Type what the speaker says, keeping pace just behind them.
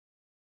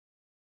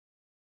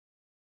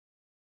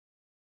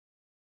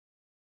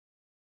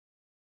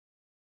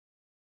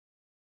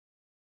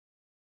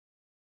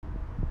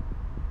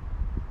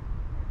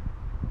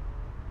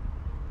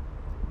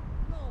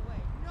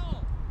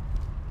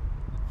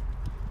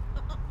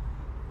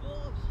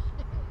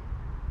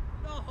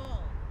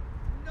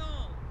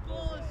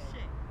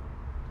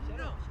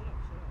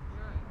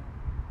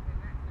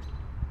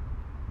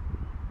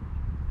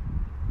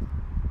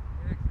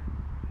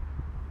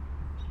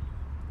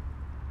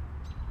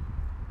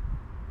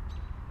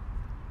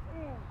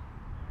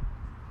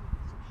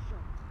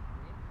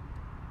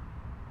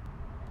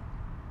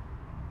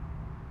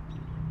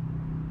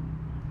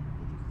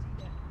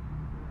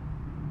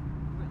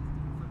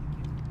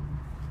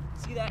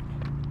See that?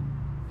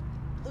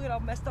 Look at how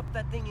messed up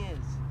that thing is.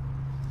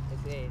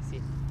 Let's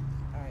see.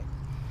 Alright.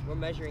 We're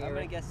measuring it. I'm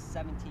gonna guess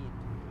 17.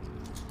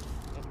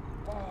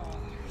 Oh,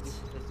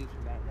 let's do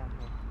from back down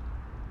here.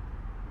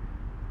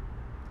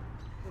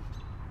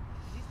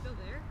 Is he still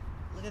there?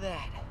 Look at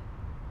that.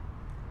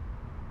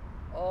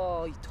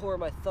 Oh, he tore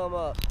my thumb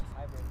up.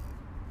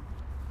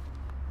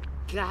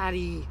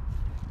 Gotti.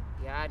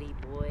 Gotti,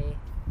 boy.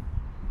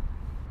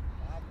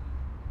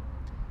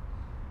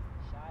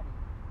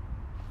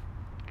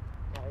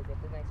 Gotta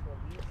get the nice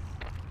release.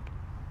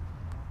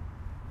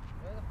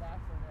 Where's the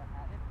bathroom that I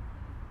had it?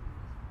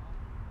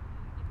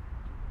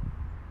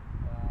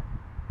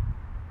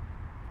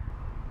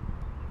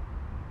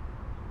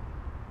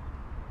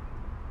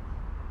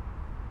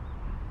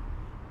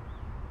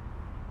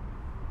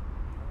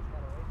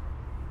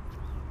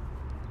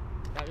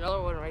 Got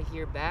another one right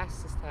here,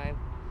 bass this time.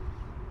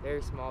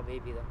 Very small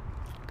baby though.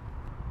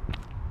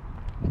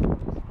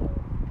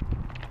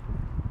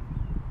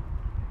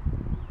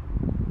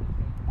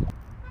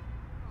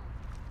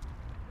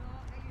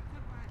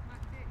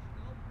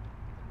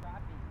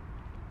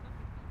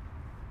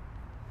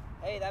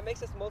 Hey, that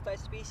makes us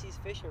multi-species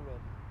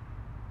fishermen.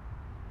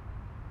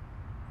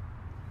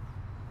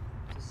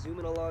 Just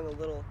zooming along a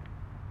little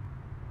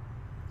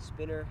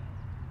spinner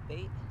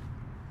bait.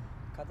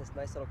 Caught this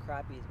nice little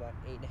crappie. He's about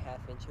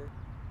 8.5 incher,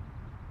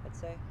 I'd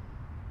say.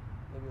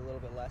 Maybe a little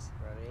bit less,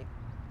 around 8.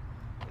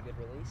 A good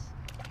release.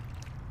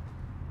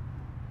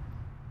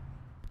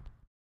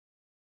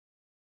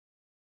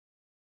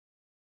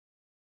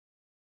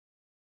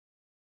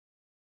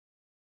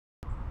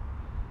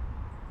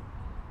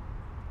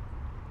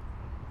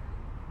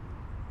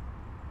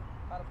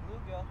 Caught a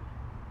bluegill.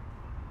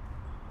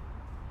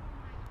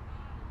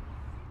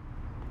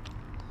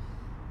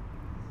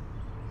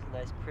 It's a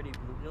nice, pretty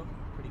bluegill.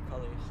 Pretty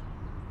colors.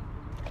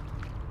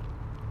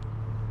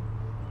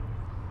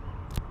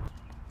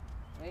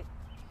 Wait.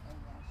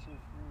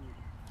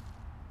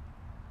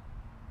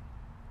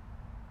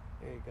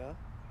 There you go.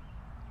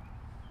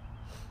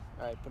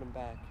 Alright, put him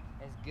back.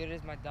 As good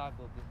as my dog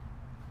will be.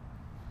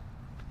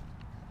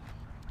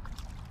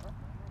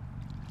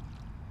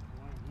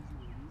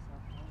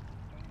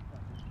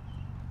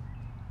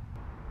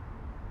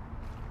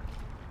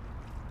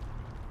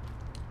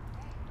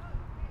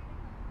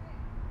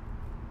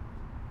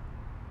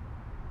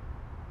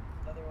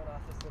 Another one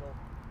off this little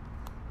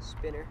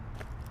spinner.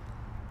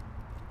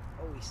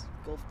 Oh, he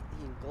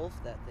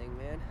engulfed that thing,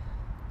 man.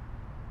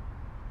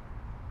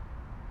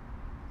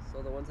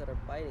 So the ones that are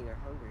biting are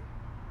hungry.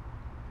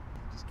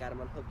 Just got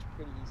him unhooked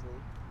pretty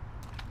easily.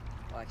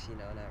 Well, actually,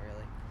 no, not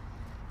really.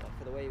 But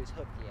for the way he was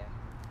hooked, yeah.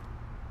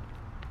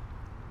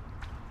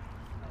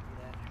 Might be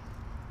that.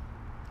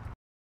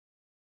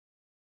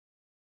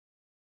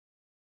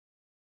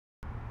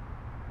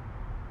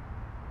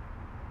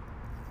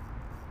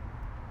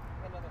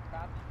 Another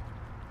crappie.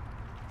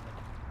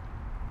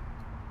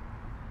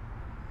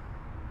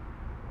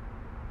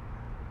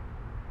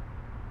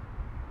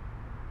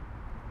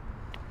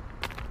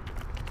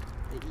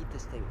 They eat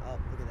this thing up.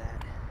 Look at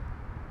that.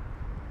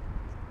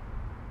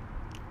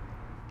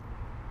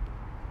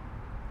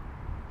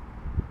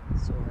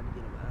 It's so hard to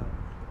get them out.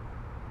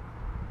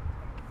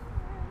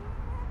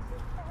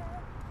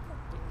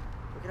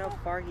 Look at how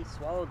far he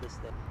swallowed this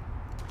thing.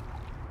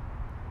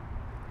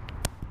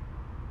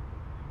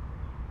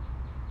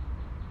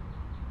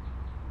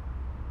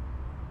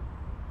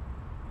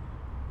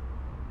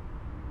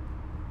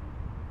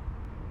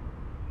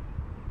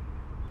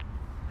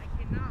 I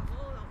cannot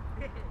hold a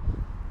fish.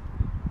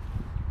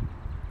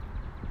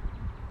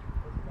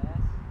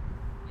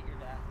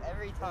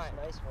 Every time.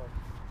 Nice one.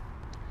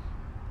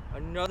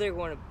 Another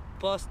one to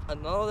bust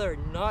another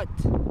nut.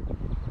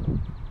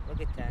 Look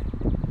at that.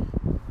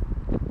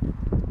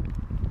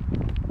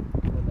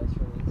 Nice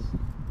release.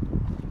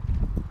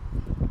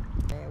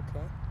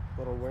 Okay.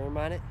 Little worm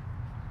on it.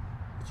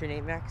 What's your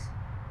name, Max?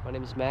 My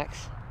name's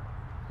Max.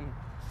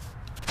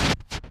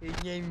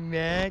 His name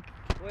Max.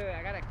 Wait,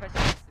 I got a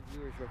question to ask the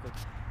viewers real quick.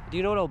 Do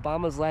you know what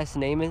Obama's last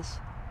name is?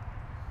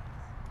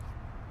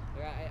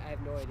 I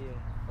have no idea.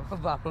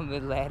 Obama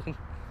Bin Laden.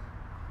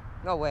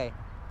 No way.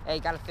 Hey,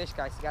 you got a fish,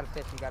 guys. You got a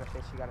fish. You got a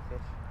fish. You got a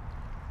fish.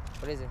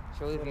 What is it?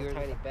 Show the viewers.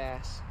 Tiny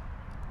bass.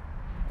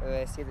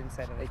 I see the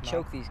inside of his mouth. They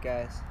choke these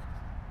guys.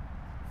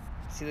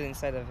 See the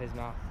inside of his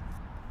mouth.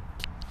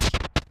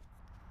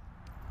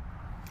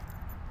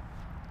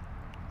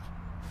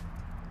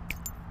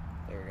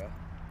 There we go.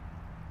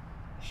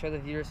 Show the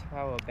viewers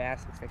how a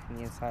bass looks like from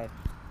the inside.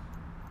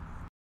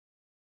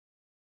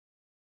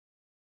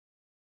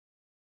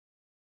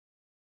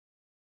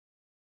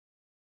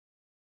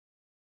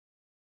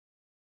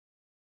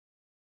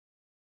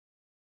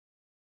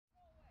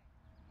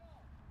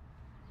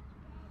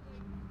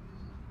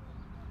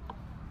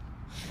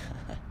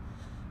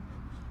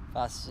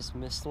 Faustas just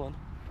missed one.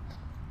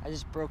 I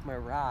just broke my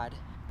rod.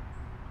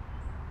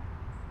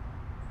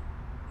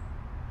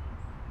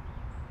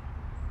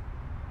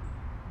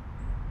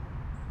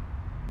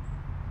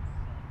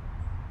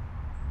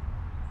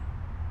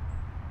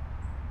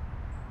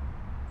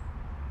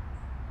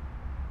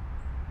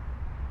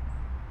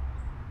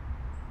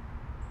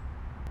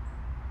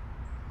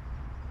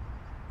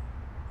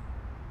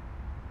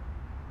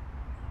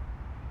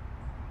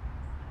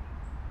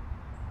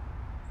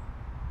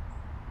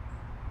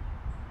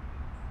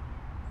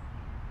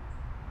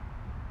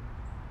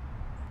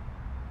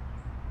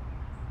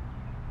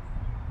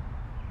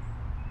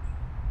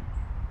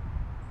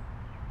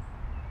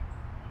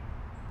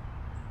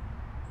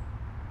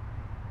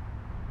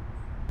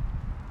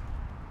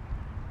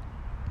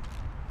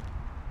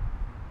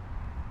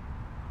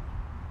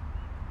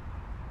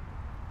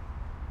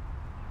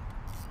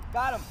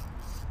 Got him.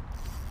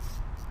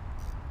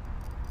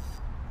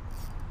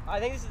 I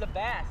think this is a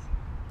bass.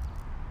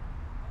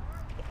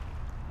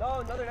 No,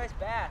 another nice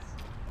bass.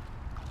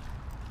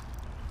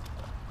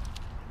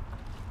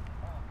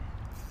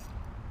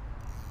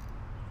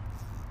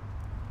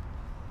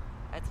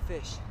 That's a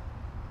fish.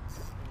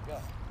 Here we go.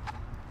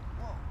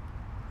 Whoa.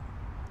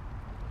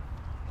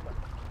 Come on.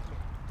 Come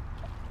here.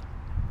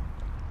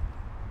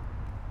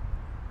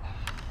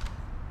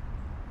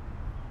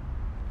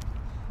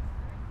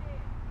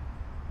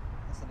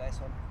 That's a nice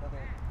one.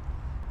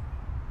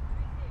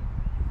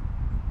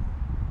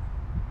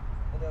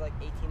 Another like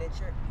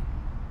 18-incher.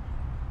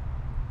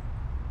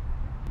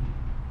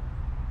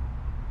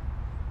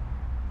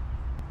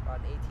 About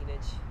an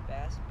 18-inch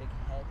bass, big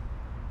head.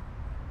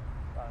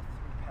 About a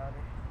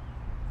 3-pounder.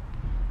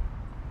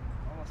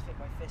 Almost fit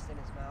my fist in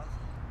his mouth.